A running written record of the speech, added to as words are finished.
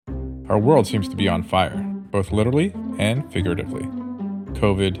Our world seems to be on fire, both literally and figuratively.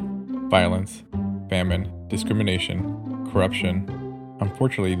 COVID, violence, famine, discrimination, corruption.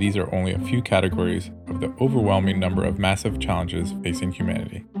 Unfortunately, these are only a few categories of the overwhelming number of massive challenges facing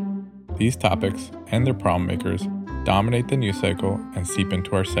humanity. These topics and their problem makers dominate the news cycle and seep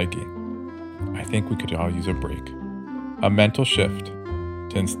into our psyche. I think we could all use a break. A mental shift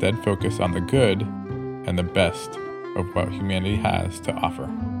to instead focus on the good and the best of what humanity has to offer.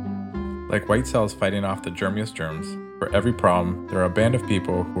 Like white cells fighting off the germiest germs, for every problem, there are a band of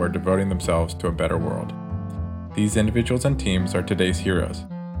people who are devoting themselves to a better world. These individuals and teams are today's heroes,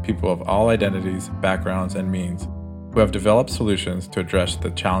 people of all identities, backgrounds, and means, who have developed solutions to address the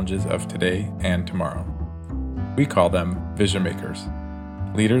challenges of today and tomorrow. We call them vision makers,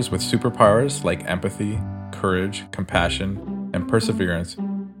 leaders with superpowers like empathy, courage, compassion, and perseverance,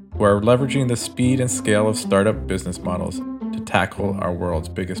 who are leveraging the speed and scale of startup business models to tackle our world's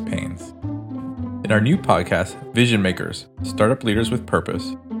biggest pains. In our new podcast, Vision Makers, Startup Leaders with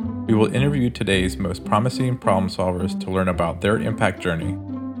Purpose, we will interview today's most promising problem solvers to learn about their impact journey,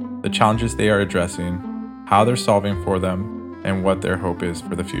 the challenges they are addressing, how they're solving for them, and what their hope is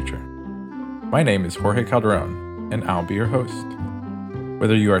for the future. My name is Jorge Calderon, and I'll be your host.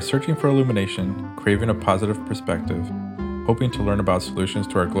 Whether you are searching for illumination, craving a positive perspective, hoping to learn about solutions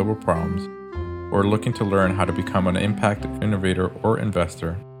to our global problems, or looking to learn how to become an impact innovator or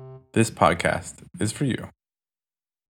investor, this podcast is for you.